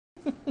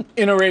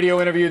In a radio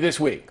interview this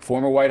week,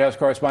 former White House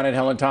correspondent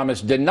Helen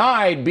Thomas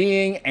denied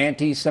being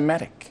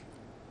anti-Semitic.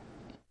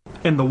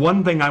 And the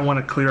one thing I want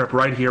to clear up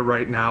right here,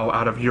 right now,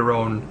 out of your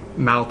own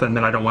mouth, and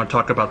then I don't want to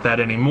talk about that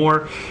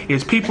anymore,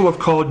 is people have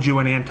called you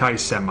an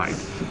anti-Semite.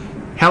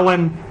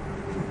 Helen,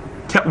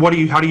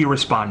 how do you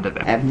respond to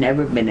that? I've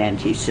never been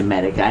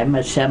anti-Semitic. I'm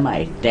a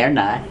Semite. They're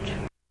not.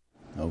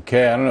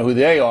 Okay, I don't know who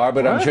they are,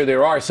 but I'm sure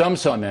there are some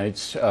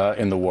Semites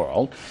in the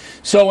world.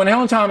 So when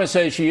Helen Thomas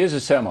says she is a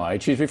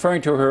Semite, she's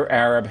referring to her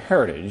Arab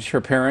heritage.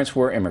 Her parents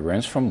were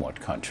immigrants from what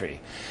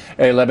country?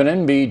 A,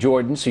 Lebanon, B,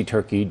 Jordan, C,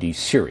 Turkey, D,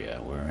 Syria.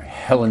 Where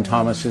Helen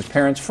Thomas's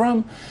parents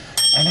from?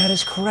 And that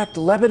is correct,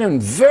 Lebanon.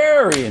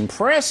 Very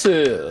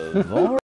impressive.